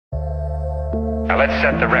Now let's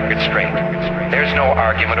set the record straight. There's no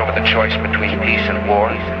argument over the choice between peace and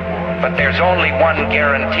war. But there's only one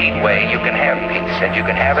guaranteed way you can have peace, and you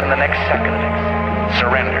can have it in the next second.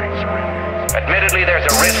 Surrender. Admittedly, there's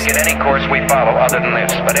a risk in any course we follow other than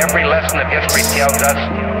this, but every lesson of history tells us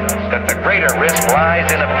that the greater risk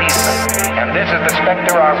lies in appeasement. And this is the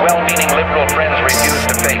specter our well-meaning liberal friends refuse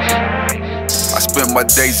to face. I spent my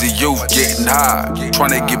days of youth getting high,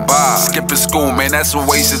 trying to get by. Skipping school, man, that's a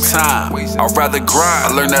waste of time. I'd rather grind. I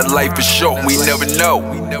learned that life is short and we never know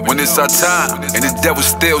when it's our time. And the devil's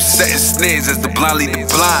still setting snares as the blind lead the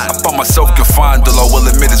blind. I found myself confined, although I will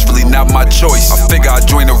admit it's really not my choice. I figure I'd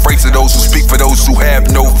join the race of those who speak for those who have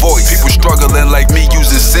no voice. People struggling like me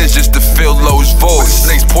using sins just to fill those voids.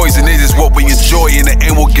 Snake's poison, it is what we enjoy, in the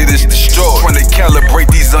end will get us destroyed. Trying to calibrate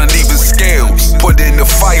these uneven scales, put in the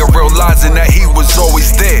fire, realizing that he was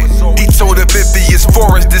always there. He told if it be his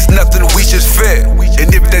forest, there's nothing we should fear.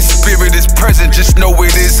 And if that spirit is present, just know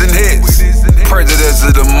it isn't his. Predators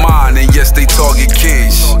of the mind, and yes, they target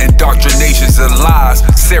kids. Indoctrinations of lies,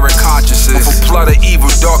 searing consciences. With a plot of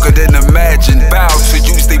evil darker than imagined, bow to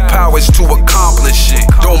use their powers to accomplish it.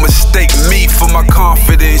 Don't mistake me for my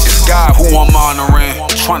confidence, it's God who I'm honoring.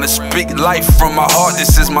 Trying to speak life from my heart,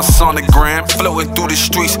 this is my sonogram. Floating through the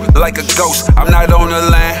streets like a ghost, I'm not on the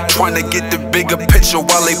land. Trying to get the bigger picture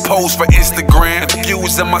while they pose for Instagram.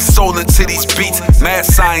 Infusing my soul into these beats, mad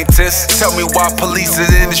scientists. Tell me why police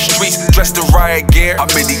is in the streets dressed in riot gear. How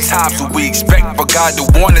many times do we expect for God to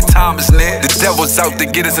warn the time is near? The devil's out to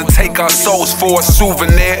get us and take our souls for a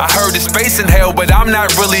souvenir. I heard it's space in hell, but I'm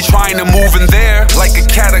not really trying to move in there. Like a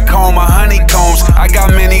catacomb of honeycombs, I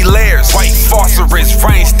got many layers. White phosphorus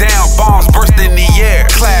rains down, bombs burst in the air.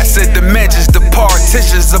 Class at dimensions, the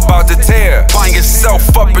partitions about to tear. Find yourself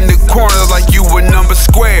up in the corner like you were number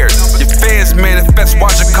squared. Your fears manifest,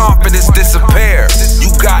 watch your confidence disappear.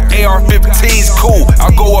 You got AR-15s, cool,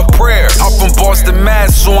 I'll go a prayer. I'm from Boston,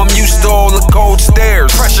 Mass, so I'm used to all the cold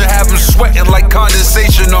stares. Pressure have them sweating like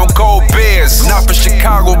condensation on cold beers. Not for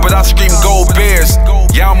Chicago, but I scream gold bears.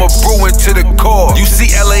 Yeah, I'm a Bruin to the core. You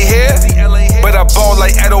see LA here? But I ball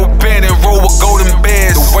like Edo Ben and roll with golden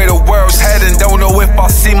bears. The way the world's heading, don't know if I'll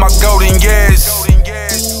see my golden years.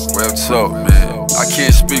 Real talk, man. I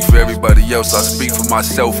can't speak for everybody else, I speak for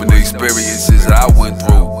myself and the experiences I went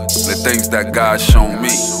through, the things that God shown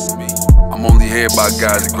me. I'm only here by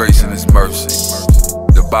God's grace and His mercy.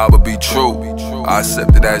 The Bible be true, I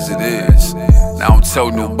accept it as it is. Now I don't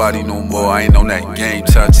tell nobody no more, I ain't on that game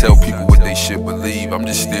trying to tell people what they should believe. I'm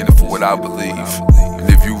just standing for what I believe. And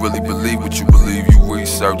if you really believe what you believe, you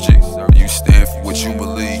research it, and you stand for what you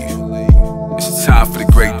believe. It's time for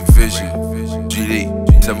the great division. GD.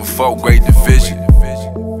 7-4, great division.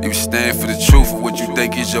 You stand for the truth, for what you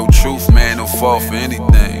think is your truth, man. Don't fall for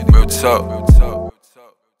anything. Real talk.